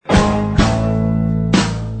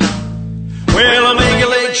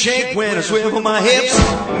shake when I swivel my hips.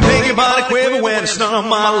 Make your body quiver when I snarl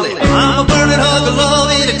my lip. I'm a burning hug of love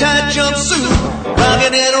in a tight jumpsuit,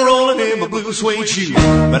 rocking and rolling in my blue suede shoes.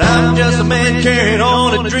 But I'm just a man carrying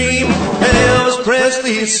on a dream, and Elvis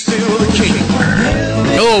Presley is still the king.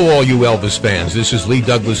 Hello, all you Elvis fans. This is Lee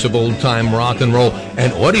Douglas of Old Time Rock and Roll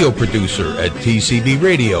and audio producer at TCB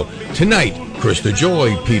Radio. Tonight, Krista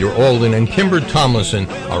Joy, Peter Alden, and Kimber Tomlinson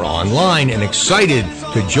are online and excited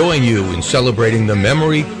to join you in celebrating the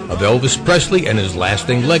memory of Elvis Presley and his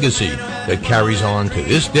lasting legacy that carries on to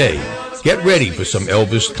this day. Get ready for some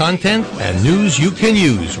Elvis content and news you can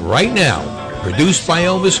use right now. Produced by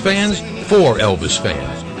Elvis fans for Elvis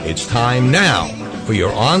fans. It's time now for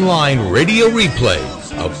your online radio replay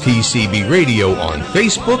of TCB Radio on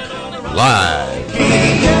Facebook Live.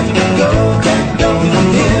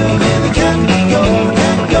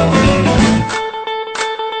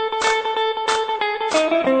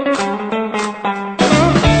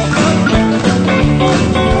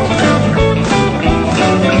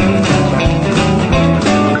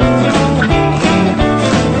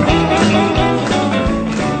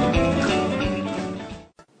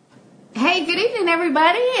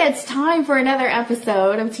 It's time for another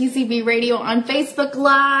episode of TCB Radio on Facebook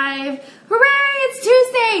Live. Hooray, it's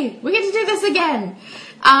Tuesday! We get to do this again.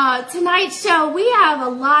 Tonight's show, we have a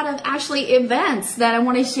lot of actually events that I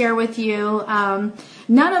want to share with you,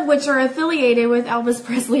 none of which are affiliated with Elvis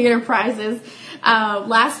Presley Enterprises.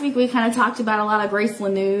 Last week we kind of talked about a lot of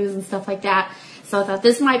Graceland news and stuff like that. So I thought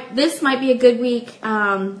this might be a good week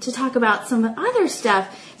to talk about some other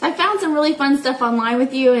stuff. So I found some really fun stuff online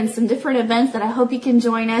with you and some different events that I hope you can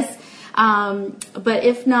join us. But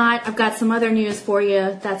if not, I've got some other news for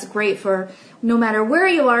you that's great for no matter where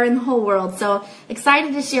you are in the whole world. So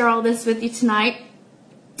excited to share all this with you tonight.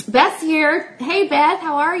 Beth's here. Hey Beth,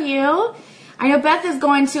 how are you? I know Beth is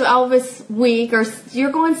going to Elvis Week, or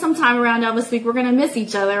you're going sometime around Elvis Week. We're going to miss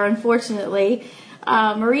each other, unfortunately.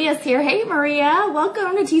 Maria's here. Hey Maria,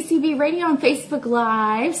 welcome to TCB Radio on Facebook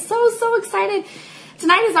Live. So excited.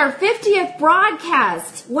 Tonight is our 50th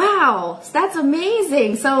broadcast. Wow, that's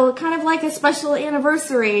amazing. So kind of like a special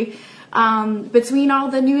anniversary between all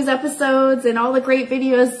the news episodes and all the great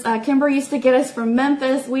videos Kimber used to get us from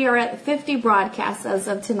Memphis. We are at 50 broadcasts as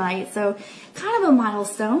of tonight. So kind of a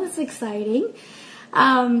milestone. It's exciting.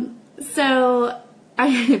 Beth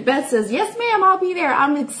says, yes, ma'am, I'll be there.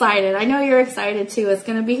 I'm excited. I know you're excited, too. It's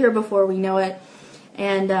going to be here before we know it.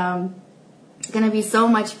 And it's going to be so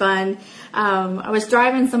much fun. I was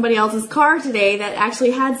driving somebody else's car today that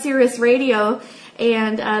actually had Sirius Radio,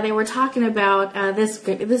 and they were talking about this.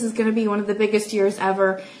 This is going to be one of the biggest years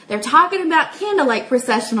ever. They're talking about candlelight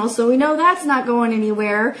processional, so we know that's not going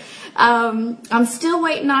anywhere. I'm still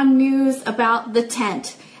waiting on news about the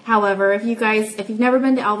tent. However, if you've never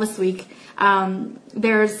been to Elvis Week,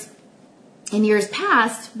 in years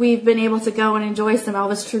past, we've been able to go and enjoy some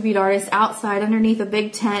Elvis tribute artists outside underneath a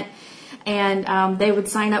big tent. And they would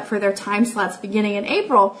sign up for their time slots beginning in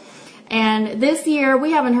April. And this year,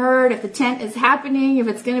 we haven't heard if the tent is happening, if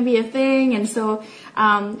it's going to be a thing. And so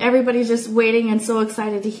everybody's just waiting and so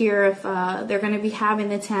excited to hear if they're going to be having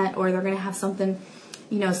the tent or they're going to have something,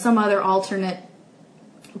 some other alternate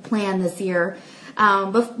plan this year.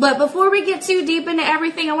 But before we get too deep into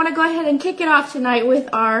everything, I want to go ahead and kick it off tonight with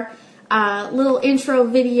our little intro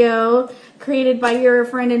video created by your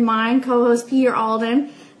friend and mine, co-host Peter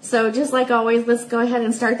Alden. So just like always, let's go ahead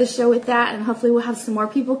and start the show with that, and hopefully we'll have some more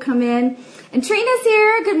people come in. And Trina's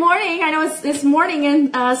here. Good morning. I know it's morning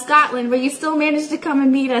in Scotland, but you still managed to come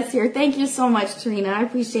and meet us here. Thank you so much, Trina. I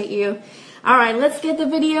appreciate you. All right, let's get the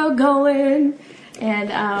video going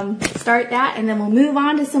and start that, and then we'll move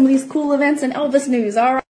on to some of these cool events and Elvis news.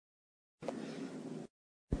 All right.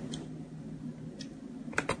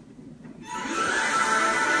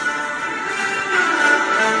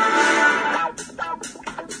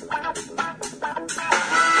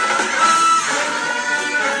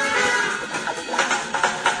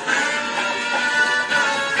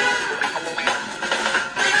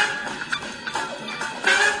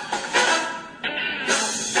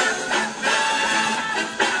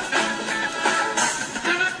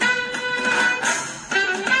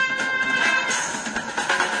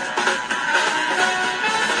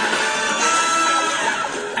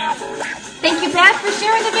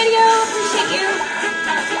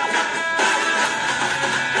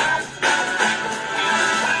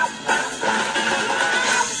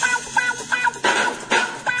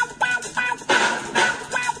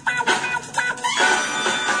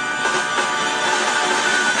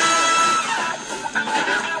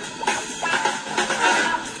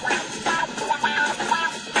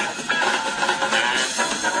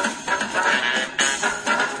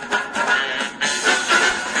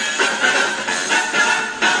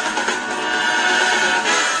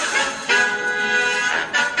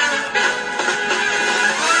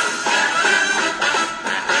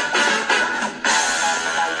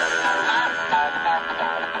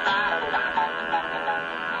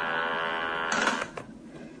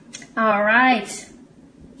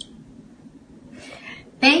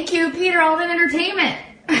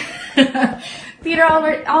 Peter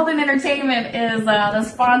Alden Entertainment is the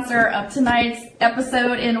sponsor of tonight's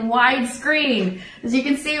episode in widescreen. As you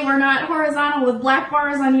can see, we're not horizontal with black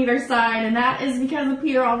bars on either side, and that is because of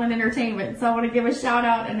Peter Alden Entertainment. So I want to give a shout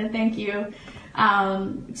out and a thank you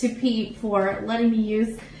to Pete for letting me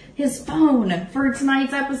use his phone for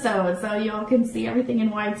tonight's episode, so y'all can see everything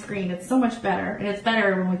in widescreen. It's so much better, and it's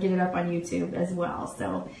better when we get it up on YouTube as well.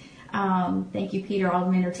 So thank you, Peter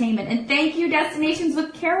Alden Entertainment, and thank you, Destinations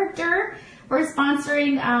with Character, for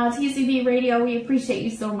sponsoring TCB Radio. We appreciate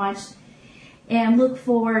you so much, and look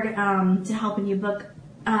forward to helping you book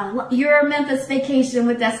your Memphis vacation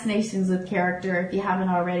with Destinations with Character if you haven't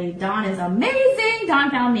already. Don is amazing.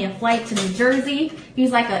 Don found me a flight to New Jersey.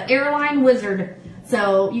 He's like an airline wizard.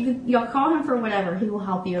 So you'll call him for whatever. He will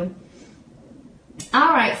help you. All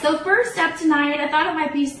right. So first up tonight, I thought it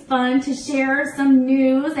might be fun to share some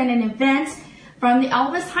news and an event from the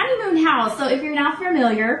Elvis Honeymoon House. So if you're not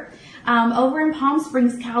familiar, over in Palm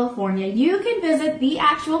Springs, California, you can visit the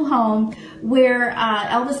actual home where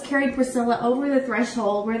Elvis carried Priscilla over the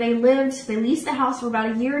threshold, where they lived. They leased the house for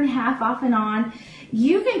about a year and a half off and on.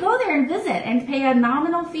 You can go there and visit and pay a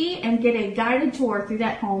nominal fee and get a guided tour through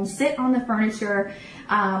that home, sit on the furniture,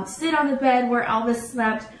 sit on the bed where Elvis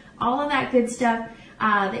slept, all of that good stuff.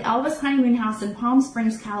 The Elvis Honeymoon House in Palm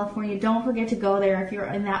Springs, California. Don't forget to go there if you're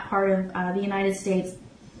in that part of the United States.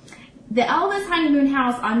 The Elvis Honeymoon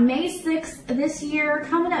House on May 6th this year,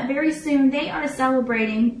 coming up very soon, they are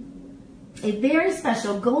celebrating a very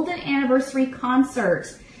special golden anniversary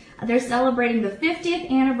concert. They're celebrating the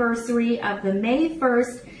 50th anniversary of the May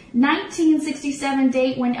 1st, 1967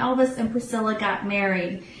 date when Elvis and Priscilla got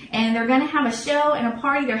married. And they're going to have a show and a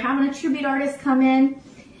party. They're having a tribute artist come in.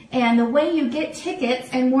 And the way you get tickets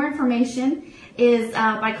and more information is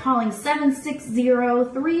by calling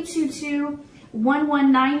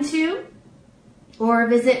 760-322-1192 or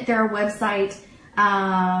visit their website,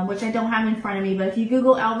 which I don't have in front of me, but if you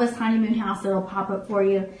Google Elvis Honeymoon House, it'll pop up for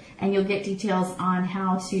you, and you'll get details on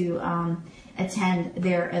how to attend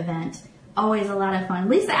their event. Always a lot of fun.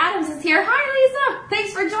 Lisa Adams is here. Hi, Lisa.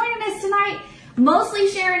 Thanks for joining us tonight. Mostly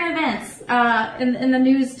sharing events in the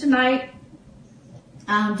news tonight.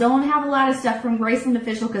 Don't have a lot of stuff from Graceland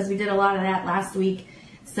Official because we did a lot of that last week.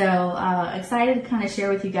 So excited to kind of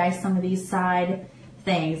share with you guys some of these side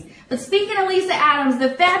things. But speaking of Lisa Adams, the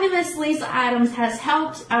fabulous Lisa Adams has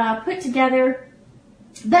helped put together.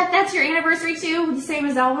 That's your anniversary too, the same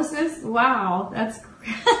as Elvis's? Wow, that's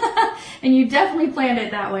and you definitely planned it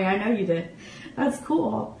that way. I know you did. That's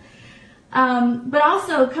cool. But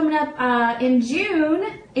also coming up in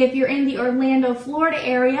June, if you're in the Orlando, Florida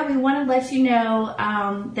area, we want to let you know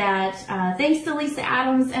that thanks to Lisa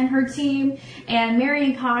Adams and her team and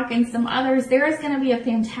Marion Koch and some others, there is going to be a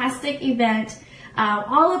fantastic event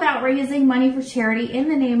all about raising money for charity in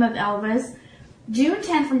the name of Elvis. June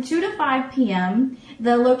 10th from 2 to 5 p.m.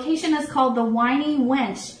 The location is called the Whiny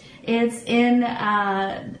Wench. It's in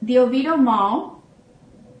the Oviedo Mall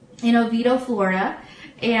in Oviedo, Florida.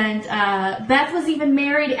 And Beth was even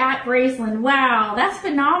married at Graceland. Wow, that's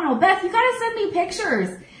phenomenal. Beth, you got to send me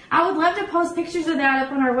pictures. I would love to post pictures of that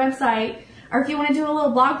up on our website. Or if you want to do a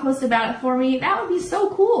little blog post about it for me, that would be so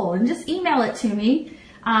cool. And just email it to me.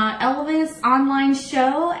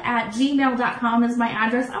 ElvisOnlineShow@gmail.com is my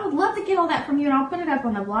address. I would love to get all that from you, and I'll put it up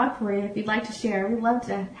on the blog for you if you'd like to share. We'd love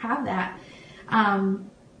to have that.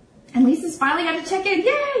 And Lisa's finally got to check in.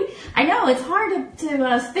 Yay! I know, it's hard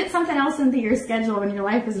to fit something else into your schedule when your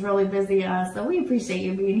life is really busy. So we appreciate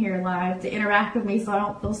you being here live to interact with me so I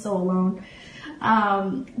don't feel so alone.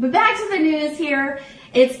 But back to the news here.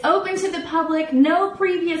 It's open to the public. No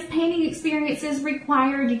previous painting experiences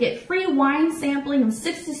required. You get free wine sampling of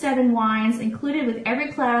 6 to 7 wines included with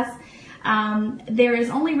every class. There is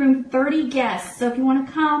only room for 30 guests. So if you want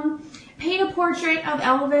to come, paint a portrait of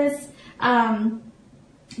Elvis,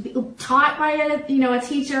 taught by a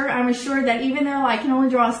teacher, I'm assured that even though I can only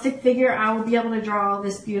draw a stick figure, I will be able to draw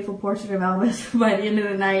this beautiful portrait of Elvis by the end of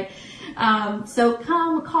the night. So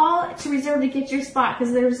call to reserve to get your spot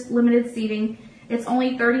because there's limited seating. It's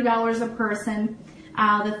only $30 a person.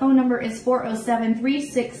 The phone number is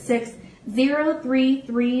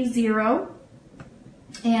 407-366-0330.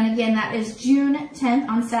 And again, that is June 10th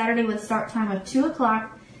on Saturday with start time of 2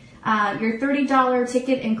 o'clock. Your $30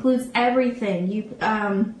 ticket includes everything.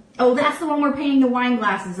 That's the one we're painting the wine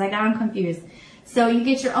glasses. I got them confused. So you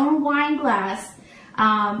get your own wine glass.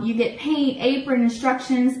 You get paint, apron,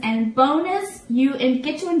 instructions, and bonus, you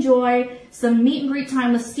get to enjoy some meet and greet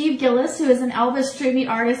time with Steve Gillis, who is an Elvis tribute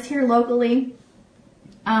artist here locally.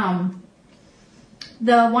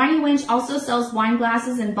 The Whiny Wench also sells wine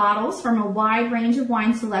glasses and bottles from a wide range of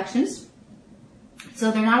wine selections.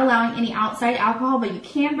 So they're not allowing any outside alcohol, but you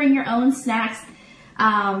can bring your own snacks.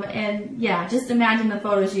 And yeah, just imagine the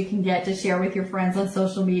photos you can get to share with your friends on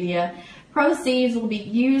social media. Proceeds will be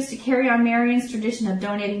used to carry on Marion's tradition of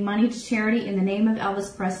donating money to charity in the name of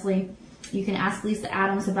Elvis Presley. You can ask Lisa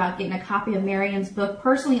Adams about getting a copy of Marion's book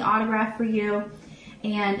personally autographed for you.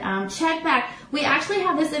 And check back. We actually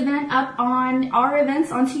have this event up on our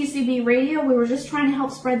events on TCB Radio. We were just trying to help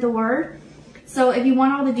spread the word. So if you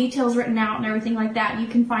want all the details written out and everything like that, you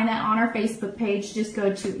can find that on our Facebook page. Just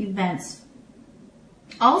go to events.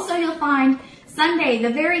 Also, you'll find Sunday, the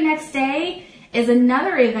very next day, is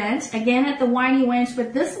another event, again at the Whiny Wench,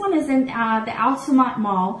 but this one is in the Altamont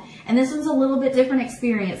Mall, and this one's a little bit different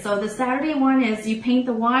experience. So the Saturday one is you paint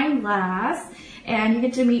the wine glass, and you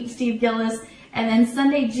get to meet Steve Gillis. And then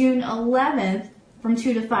Sunday, June 11th, from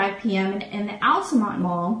 2 to 5 p.m. in the Altamont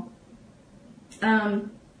Mall.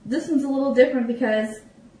 This one's a little different because,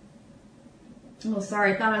 oh,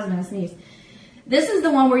 sorry, I thought I was going to sneeze. This is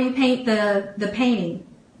the one where you paint the painting.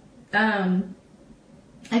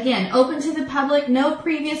 Again, open to the public, no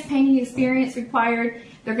previous painting experience required.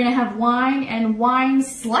 They're going to have wine and wine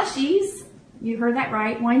slushies. You heard that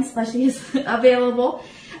right, wine slushies available.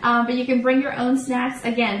 But you can bring your own snacks.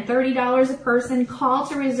 Again, $30 a person. Call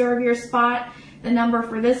to reserve your spot. The number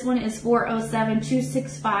for this one is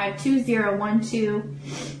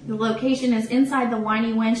 407-265-2012. The location is inside the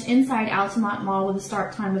Whiny Wench, inside Altamont Mall, with a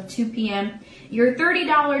start time of 2 p.m. Your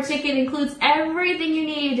 $30 ticket includes everything you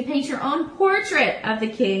need to paint your own portrait of the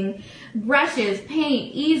king. Brushes,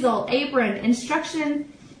 paint, easel, apron,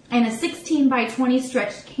 instruction, and a 16 by 20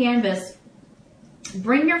 stretched canvas.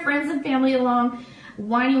 Bring your friends and family along.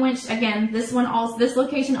 Whiny Wench, again, this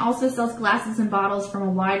location also sells glasses and bottles from a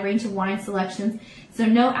wide range of wine selections. So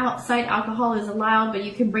no outside alcohol is allowed, but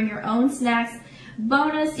you can bring your own snacks.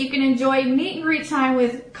 Bonus, you can enjoy meet and greet time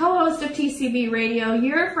with co-host of TCB Radio,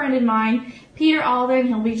 your friend and mine, Peter Alden.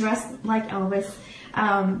 He'll be dressed like Elvis,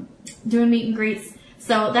 doing meet and greets.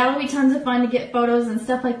 So that'll be tons of fun to get photos and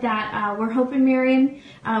stuff like that. We're hoping Marion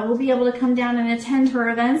will be able to come down and attend her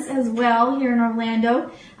events as well here in Orlando.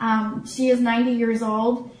 She is 90 years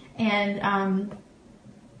old, and,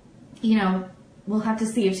 we'll have to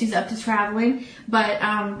see if she's up to traveling. But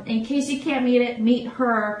in case you can't meet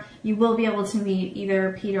her, you will be able to meet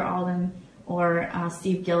either Peter Alden or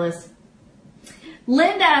Steve Gillis.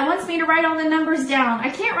 Linda wants me to write all the numbers down. I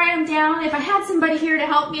can't write them down. If I had somebody here to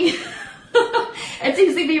help me at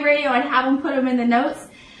TCB Radio, I'd have them put them in the notes.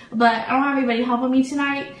 But I don't have anybody helping me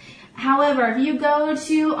tonight. However, if you go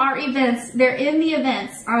to our events, they're in the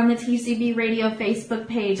events on the TCB Radio Facebook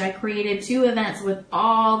page. I created 2 events with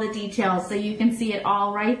all the details, so you can see it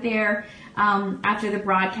all right there. After the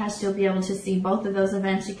broadcast, you'll be able to see both of those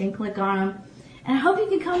events. You can click on them. And I hope you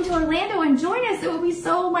can come to Orlando and join us. It will be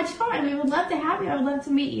so much fun. We would love to have you. I would love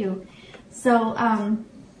to meet you. So,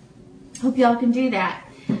 hope y'all can do that.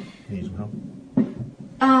 Need some help?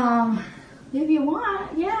 If you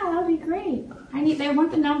want, yeah, that'd be great. They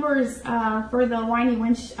want the numbers for the Whiny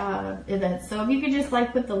Wench event. So if you could just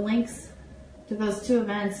put the links to those 2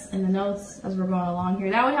 events in the notes as we're going along here,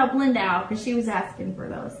 that would help Linda out because she was asking for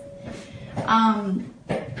those.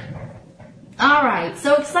 All right,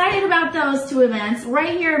 so excited about those 2 events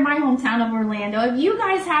right here in my hometown of Orlando. If you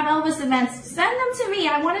guys have Elvis events, send them to me.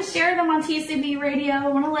 I want to share them on TCB Radio. I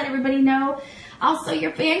want to let everybody know. Also,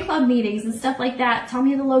 your fan club meetings and stuff like that. Tell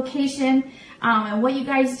me the location and what you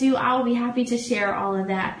guys do. I'll be happy to share all of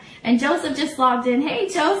that. And Joseph just logged in. Hey,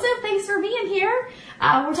 Joseph, thanks for being here.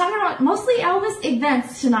 We're talking about mostly Elvis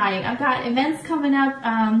events tonight. I've got events coming up,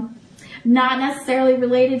 not necessarily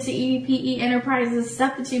related to EPE Enterprises,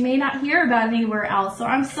 stuff that you may not hear about anywhere else. So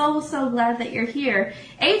I'm so glad that you're here.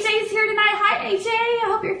 AJ's here tonight. Hi, AJ. I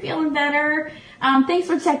hope you're feeling better. Thanks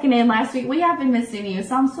for checking in last week. We have been missing you,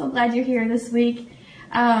 so I'm so glad you're here this week.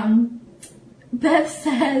 Beth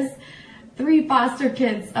says 3 foster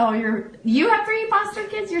kids. Oh, you have 3 foster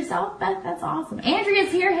kids yourself, Beth? That's awesome.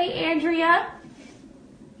 Andrea's here. Hey, Andrea.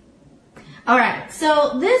 All right,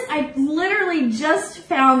 so I literally just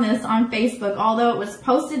found this on Facebook, although it was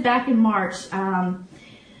posted back in March. I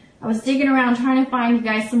was digging around trying to find you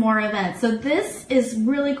guys some more events. So this is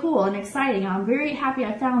really cool and exciting. I'm very happy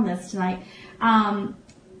I found this tonight.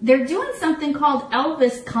 They're doing something called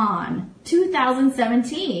Elvis Con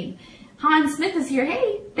 2017. Hans Smith is here.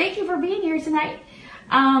 Hey, thank you for being here tonight.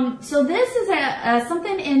 So this is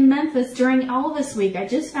something in Memphis during Elvis Week. I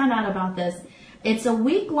just found out about this. It's a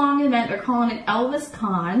week-long event. They're calling it Elvis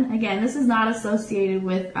Con. Again, this is not associated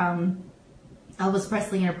with Elvis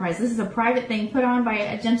Presley Enterprise. This is a private thing put on by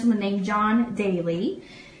a gentleman named John Daly.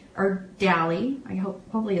 or Daly.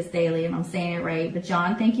 Hopefully it's Daly and I'm saying it right. But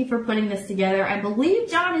John, thank you for putting this together. I believe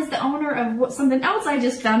John is the owner of something else I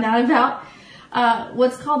just found out about,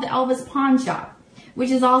 what's called the Elvis Pawn Shop, which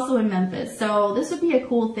is also in Memphis. So this would be a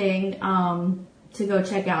cool thing to go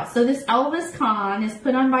check out. So this Elvis Con is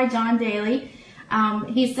put on by John Daly.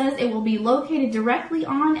 He says it will be located directly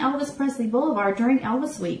on Elvis Presley Boulevard during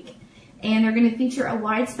Elvis Week. And they're going to feature a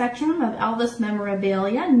wide spectrum of Elvis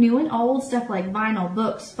memorabilia, new and old, stuff like vinyl,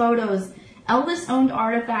 books, photos, Elvis-owned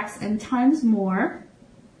artifacts, and tons more.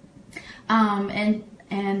 And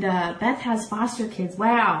Beth has foster kids.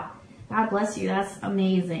 Wow. God bless you. That's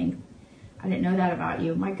amazing. I didn't know that about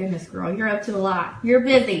you. My goodness, girl. You're up to a lot. You're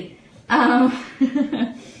busy.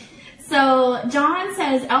 So John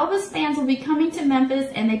says Elvis fans will be coming to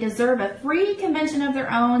Memphis and they deserve a free convention of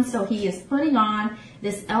their own. So he is putting on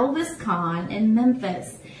this Elvis Con in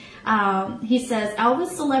Memphis. He says Elvis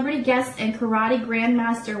celebrity guest and karate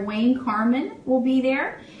grandmaster Wayne Carmen will be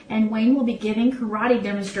there. And Wayne will be giving karate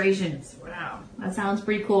demonstrations. Wow, that sounds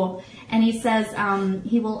pretty cool. And he says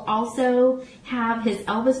he will also have his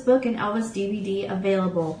Elvis book and Elvis DVD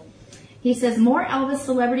available. He says more Elvis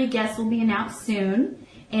celebrity guests will be announced soon.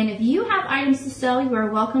 And if you have items to sell, you are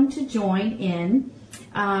welcome to join in.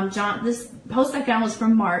 John, this post I found was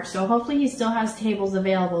from March, so hopefully he still has tables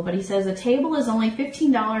available. But he says a table is only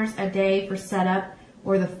 $15 a day for setup,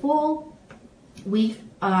 or the full week,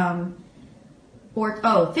 $15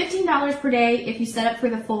 per day if you set up for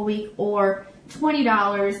the full week, or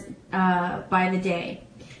 $20 by the day.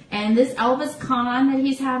 And this Elvis Con that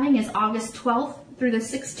he's having is August 12th through the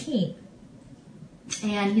 16th.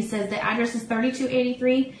 And he says the address is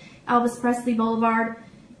 3283 Elvis Presley Boulevard.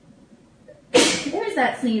 There's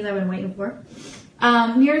that sneeze I've been waiting for.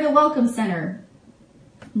 Near the Welcome Center.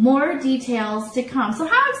 More details to come. So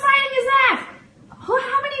how exciting is that?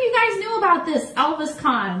 How many of you guys knew about this Elvis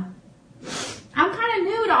Con? I'm kind of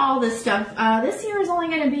new to all this stuff. This year is only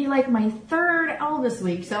going to be like my third Elvis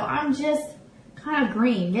week, so I'm just kind of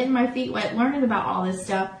green, getting my feet wet, learning about all this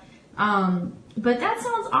stuff. But that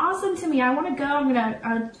sounds awesome to me. I want to go. I'm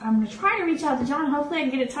gonna try to reach out to John. Hopefully I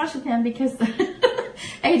can get in touch with him because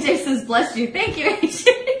AJ says bless you. Thank you, AJ.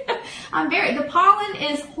 The pollen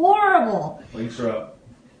is horrible. Links are up.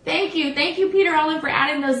 Thank you, Peter Allen, for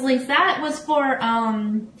adding those links. That was for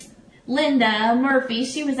Linda Murphy.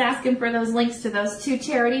 She was asking for those links to those 2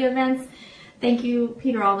 charity events. Thank you,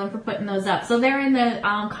 Peter Alden, for putting those up. So they're in the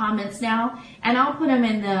comments now, and I'll put them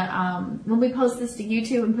in the, when we post this to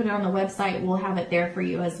YouTube and put it on the website, we'll have it there for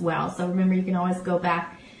you as well. So remember, you can always go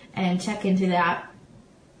back and check into that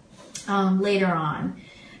later on.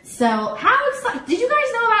 So how excited, did you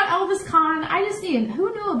guys know about Elvis Con? I just need,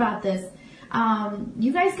 who knew about this?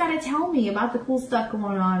 You guys got to tell me about the cool stuff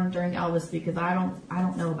going on during Elvis, because I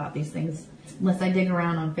don't know about these things unless I dig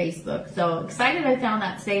around on Facebook. So excited I found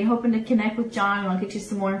that today and hoping to connect with John, and I'll get you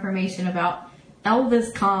some more information about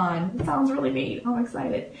Elvis Con. It sounds really neat. I'm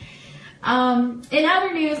excited. In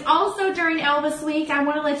other news, also during Elvis Week, I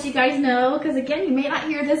want to let you guys know, because again, you may not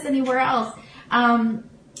hear this anywhere else.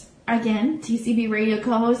 Again, TCB Radio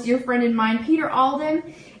co-host, your friend and mine, Peter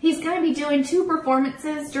Alden. He's going to be doing 2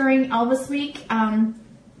 performances during Elvis Week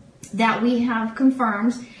that we have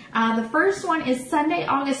confirmed. The first one is Sunday,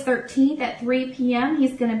 August 13th at 3 p.m.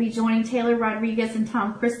 He's going to be joining Taylor Rodriguez and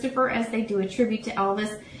Tom Christopher as they do a tribute to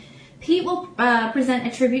Elvis. Pete will present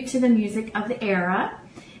a tribute to the music of the era.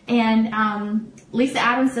 And Lisa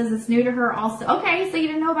Adams says it's new to her also. Okay, so you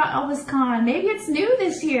didn't know about Elvis Con. Maybe it's new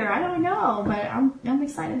this year. I don't know, but I'm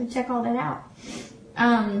excited to check all that out.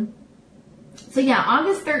 So yeah,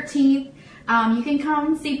 August 13th, you can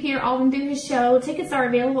come see Peter Alden do his show. Tickets are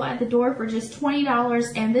available at the door for just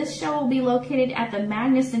 $20, and this show will be located at the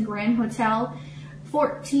Magnuson Grand Hotel,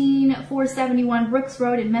 14471 Brooks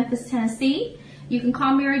Road in Memphis, Tennessee. You can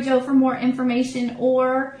call Mary Jo for more information,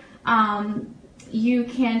 or you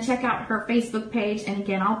can check out her Facebook page. And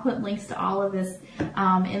again, I'll put links to all of this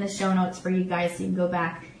in the show notes for you guys, so you can go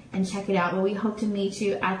back and check it out. But we hope to meet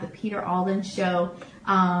you at the Peter Alden Show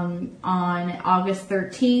on August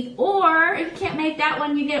 13th. Or if you can't make that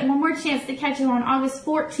one, you get one more chance to catch him on August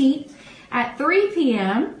 14th at 3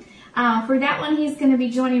 p.m. For that one, he's going to be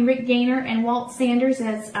joining Rick Gaynor and Walt Sanders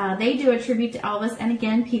as they do a tribute to Elvis. And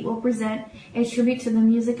again, Pete will present a tribute to the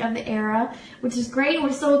music of the era, which is great.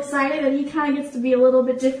 We're so excited that he kind of gets to be a little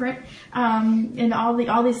bit different. And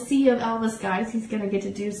all this sea of Elvis guys, he's going to get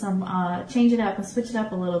to do some, change it up and switch it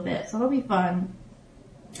up a little bit. So it'll be fun.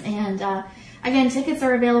 And again, tickets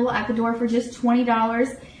are available at the door for just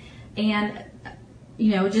 $20. And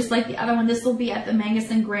just like the other one, this will be at the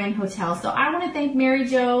Mangasson Grand Hotel. So I want to thank Mary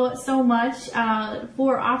Jo so much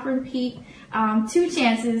for offering Pete 2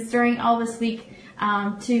 chances during Elvis Week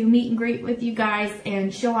to meet and greet with you guys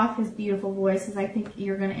and show off his beautiful voice, because I think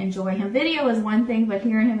you're going to enjoy him. Video is one thing, but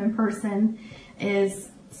hearing him in person is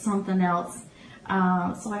something else.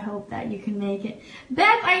 So I hope that you can make it.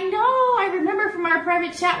 Beth, I remember from our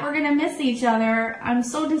private chat we're going to miss each other. I'm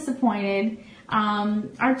so disappointed.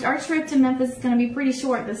 Our trip to Memphis is going to be pretty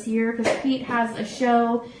short this year because Pete has a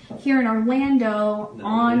show here in Orlando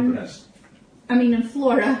in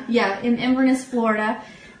Florida. Yeah, in Inverness, Florida.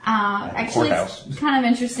 Actually, it's kind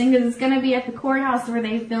of interesting because it's going to be at the courthouse where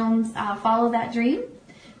they filmed Follow That Dream.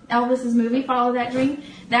 Elvis's movie, Follow That Dream.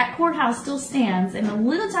 That courthouse still stands in a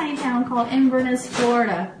little tiny town called Inverness,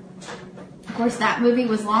 Florida. Of course, that movie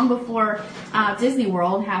was long before Disney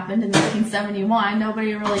World happened in 1971.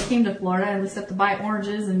 Nobody really came to Florida except to buy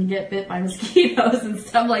oranges and get bit by mosquitoes and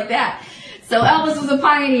stuff like that. So Elvis was a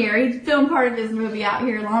pioneer. He filmed part of his movie out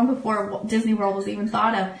here long before Disney World was even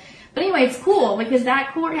thought of. But anyway, it's cool because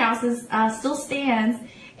that courthouse still stands.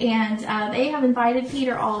 And they have invited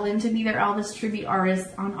Peter Alden to be their Elvis tribute artist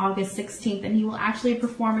on August 16th. And he will actually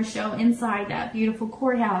perform a show inside that beautiful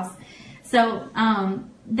courthouse. So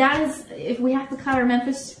that is, if we have to cut our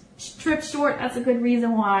Memphis trip short, that's a good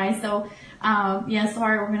reason why. So,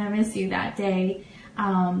 sorry, we're going to miss you that day.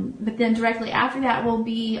 But then directly after that, we'll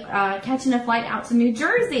be catching a flight out to New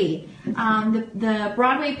Jersey. The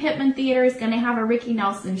Broadway Pittman Theater is going to have a Ricky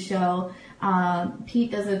Nelson show. Pete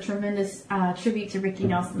does a tremendous tribute to Ricky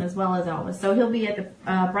Nelson as well as Elvis. So he'll be at the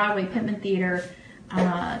Broadway Pittman Theater.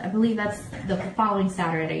 I believe that's the following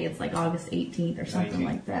Saturday. It's like August 18th or something 19th.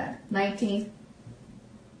 Like that. 19th.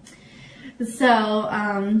 So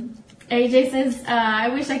AJ says, I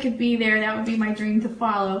wish I could be there. That would be my dream to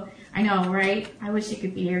follow. I know, right? I wish you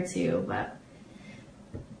could be here too, but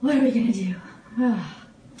what are we going to do?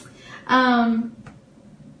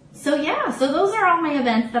 So those are all my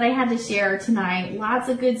events that I had to share tonight. Lots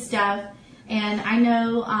of good stuff. And I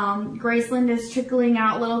know Graceland is trickling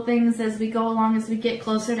out little things as we go along, as we get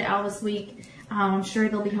closer to Elvis Week. I'm sure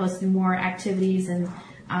they'll be hosting more activities. And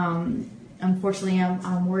unfortunately,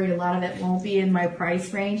 I'm worried a lot of it won't be in my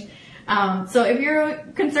price range. So if you're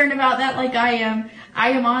concerned about that like I am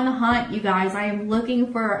on the hunt, you guys. I am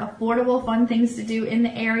looking for affordable, fun things to do in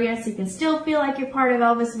the area so you can still feel like you're part of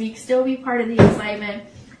Elvis Week, still be part of the excitement.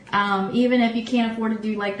 Even if you can't afford to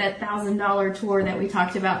do like that $1,000 tour that we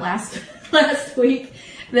talked about last week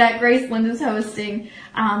that Graceland is hosting,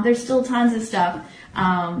 there's still tons of stuff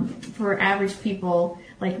for average people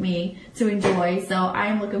like me to enjoy. So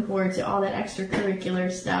I'm looking forward to all that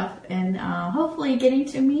extracurricular stuff and hopefully getting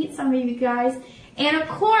to meet some of you guys. And of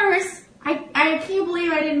course, I can't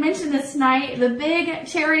believe I didn't mention this tonight, the big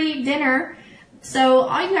charity dinner. So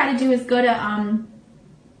all you got to do is go to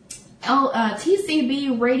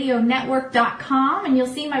TCBRadioNetwork.com, and you'll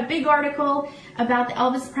see my big article about the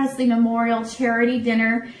Elvis Presley Memorial Charity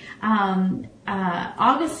Dinner.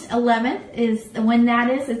 August 11th is when that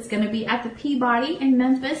is. It's going to be at the Peabody in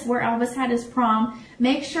Memphis, where Elvis had his prom.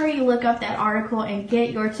 Make sure you look up that article and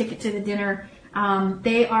get your ticket to the dinner.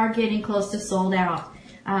 They are getting close to sold out.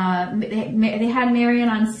 They had Marion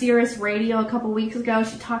on Sirius Radio a couple weeks ago.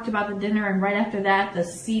 She talked about the dinner, and right after that, the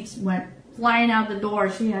seats went flying out the door.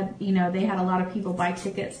 She had, they had a lot of people buy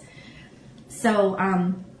tickets. So,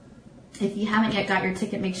 if you haven't yet got your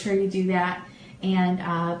ticket, make sure you do that. And,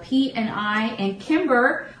 Pete and I and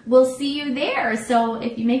Kimber will see you there. So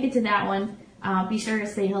if you make it to that one, be sure to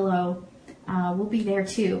say hello. We'll be there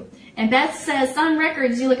too. And Beth says, Sun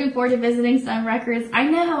Records, you looking forward to visiting Sun Records? I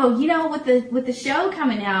know, with the show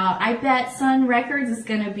coming out, I bet Sun Records is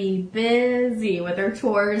going to be busy with their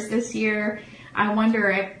tours this year. I wonder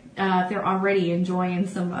if they're already enjoying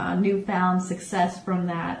some newfound success from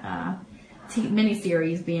that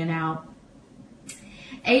miniseries being out.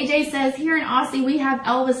 AJ says, here in Aussie, we have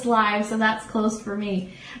Elvis Live, so that's close for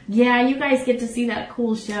me. Yeah, you guys get to see that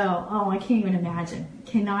cool show. Oh, I can't even imagine.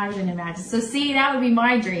 Cannot even imagine. So see, that would be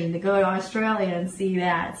my dream, to go to Australia and see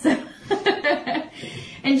that. So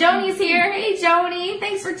and Joni's here. Hey, Joni.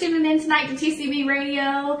 Thanks for tuning in tonight to TCB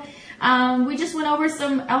Radio. We just went over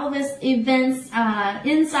some Elvis events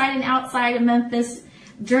inside and outside of Memphis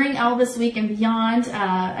during Elvis Week and beyond.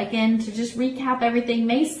 Again, to just recap everything,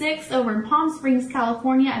 May 6th over in Palm Springs,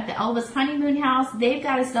 California at the Elvis Honeymoon House. They've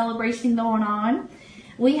got a celebration going on.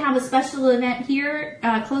 We have a special event here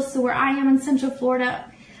close to where I am in Central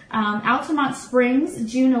Florida, Altamont Springs,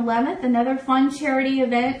 June 11th, another fun charity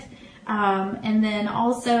event. And then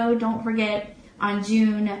also, don't forget, on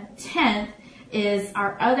June 10th, is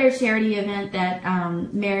our other charity event that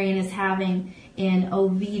Marion is having in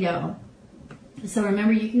Oviedo. So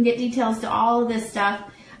remember, you can get details to all of this stuff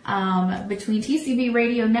between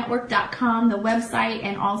tcbradionetwork.com, the website,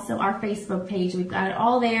 and also our Facebook page. We've got it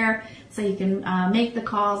all there, so you can make the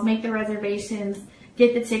calls, make the reservations,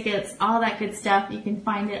 get the tickets, all that good stuff. You can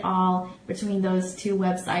find it all between those two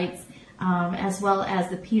websites, as well as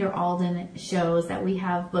the Peter Alden shows that we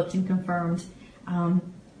have booked and confirmed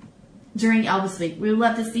during Elvis Week. We would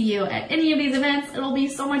love to see you at any of these events. It'll be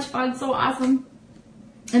so much fun, so awesome.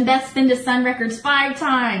 And Beth's been to Sun Records 5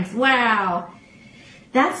 times. Wow.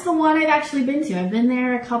 That's the one I've actually been to. I've been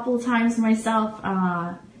there a couple of times myself.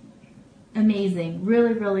 Amazing.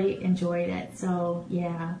 Really, really enjoyed it. So,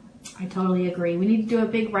 yeah, I totally agree. We need to do a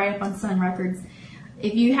big write-up on Sun Records.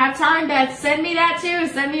 If you have time, Beth, send me that too.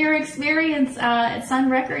 Send me your experience at Sun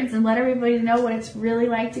Records and let everybody know what it's really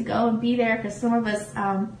like to go and be there, because some of us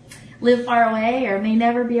live far away or may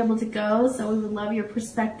never be able to go. So we would love your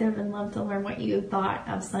perspective and love to learn what you thought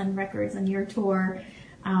of Sun Records and your tour.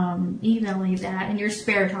 Even only that, and your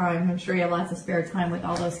spare time. I'm sure you have lots of spare time with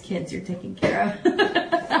all those kids you're taking care of.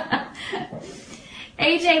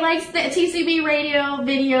 AJ likes the TCB Radio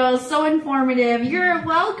videos, so informative. You're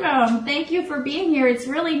welcome. Thank you for being here. It's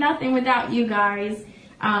really nothing without you guys.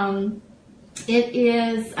 It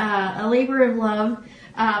is a labor of love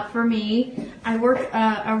for me. I work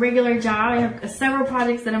a regular job. I have several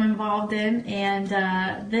projects that I'm involved in, and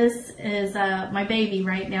this is my baby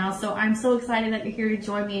right now. So I'm so excited that you're here to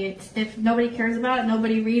join me. If nobody cares about it,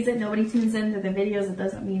 nobody reads it, nobody tunes into the videos, it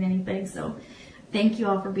doesn't mean anything. So thank you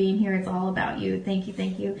all for being here. It's all about you. Thank you,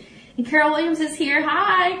 thank you. And Carol Williams is here.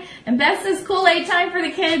 Hi. And Beth says Kool-Aid time for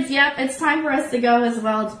the kids. Yep, it's time for us to go as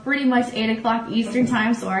well. It's pretty much 8 o'clock Eastern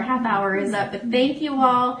time, so our half hour is up. But thank you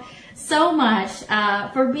all so much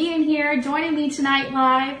for being here, joining me tonight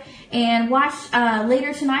live. And watch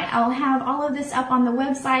later tonight. I'll have all of this up on the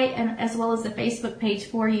website and as well as the Facebook page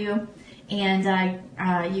for you. And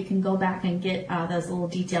you can go back and get those little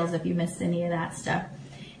details if you missed any of that stuff.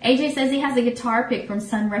 AJ says he has a guitar pick from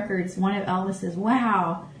Sun Records, one of Elvis's.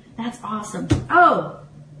 Wow, that's awesome. Oh,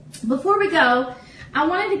 before we go, I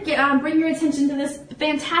wanted to bring your attention to this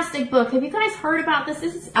fantastic book. Have you guys heard about this?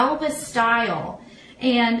 This is Elvis Style.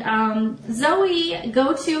 And Zoe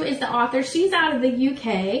Goto is the author. She's out of the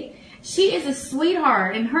UK. She is a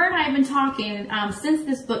sweetheart, and her and I have been talking since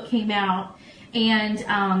this book came out. And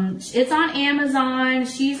it's on Amazon.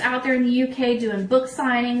 She's out there in the UK doing book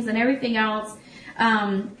signings and everything else.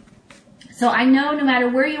 So I know no matter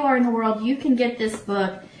where you are in the world, you can get this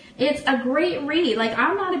book. It's a great read. Like,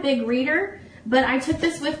 I'm not a big reader, but I took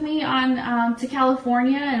this with me on to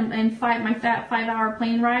California and my 5-hour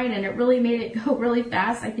plane ride, and it really made it go really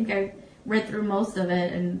fast. I think I read through most of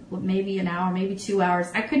it in maybe an hour, maybe 2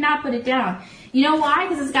 hours. I could not put it down. You know why?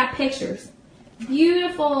 Because it's got pictures.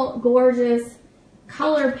 Beautiful, gorgeous,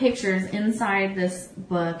 color pictures inside this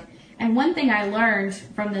book. And one thing I learned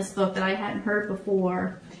from this book that I hadn't heard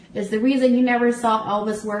before is the reason you never saw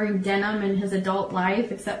Elvis wearing denim in his adult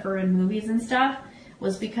life, except for in movies and stuff,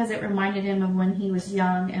 was because it reminded him of when he was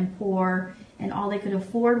young and poor, and all they could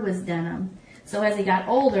afford was denim. So as he got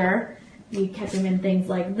older, you catch him in things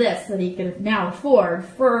like this, so that he could now afford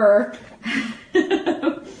fur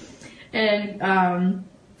and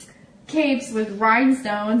capes with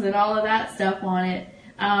rhinestones and all of that stuff on it.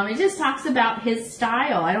 It just talks about his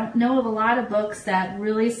style. I don't know of a lot of books that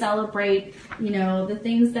really celebrate, the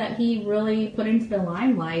things that he really put into the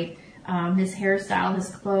limelight. His hairstyle, his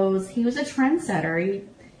clothes. He was a trendsetter.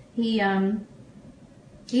 He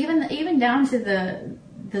even down to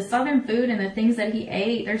the southern food and the things that he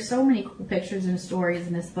ate. There's so many cool pictures and stories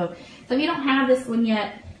in this book. So if you don't have this one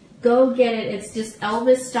yet, go get it. It's just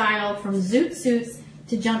Elvis Style, from zoot suits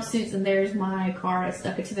to jumpsuits. And there's my car. I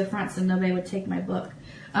stuck it to the front so nobody would take my book.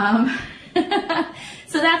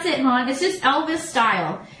 So that's it, hon. It's just Elvis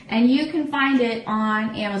Style, and you can find it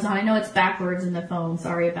on Amazon. I know it's backwards in the phone.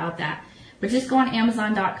 Sorry about that. But just go on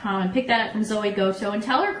Amazon.com and pick that up from Zoe Goto and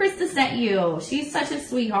tell her Krista sent you. She's such a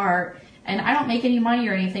sweetheart. And I don't make any money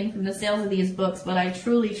or anything from the sales of these books, but I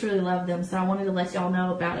truly, truly love them. So I wanted to let y'all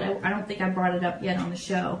know about it. I don't think I brought it up yet on the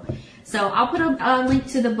show. So I'll put a link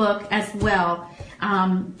to the book as well.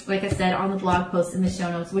 Like I said, on the blog post in the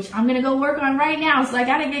show notes, which I'm going to go work on right now. So I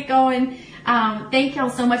got to get going. Thank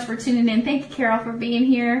y'all so much for tuning in. Thank you, Carol, for being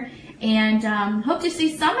here. And hope to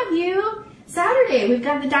see some of you Saturday. We've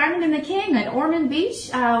got the Diamond and the King at Ormond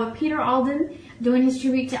Beach with Peter Alden doing his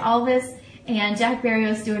tribute to Elvis. And Jack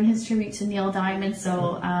Barrios doing his tribute to Neil Diamond.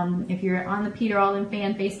 So if you're on the Peter Alden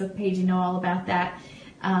fan Facebook page, you know all about that.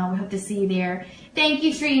 We hope to see you there. Thank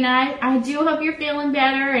you, Trina. I do hope you're feeling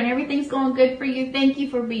better and everything's going good for you. Thank you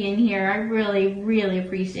for being here. I really, really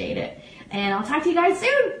appreciate it. And I'll talk to you guys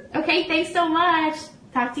soon. Okay, thanks so much.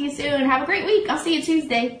 Talk to you soon. Have a great week. I'll see you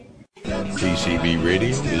Tuesday. TCB Radio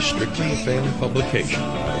is strictly a family publication,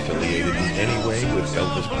 not affiliated in any way with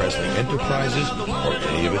Elvis Presley Enterprises or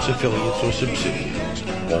any of its affiliates or subsidiaries.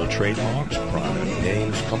 All trademarks, product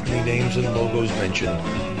names, company names, and logos mentioned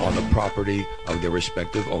are the property of their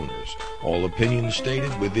respective owners. All opinions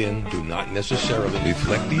stated within do not necessarily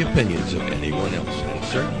reflect the opinions of anyone else, and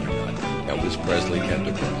certainly not Elvis Presley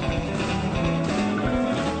Enterprises.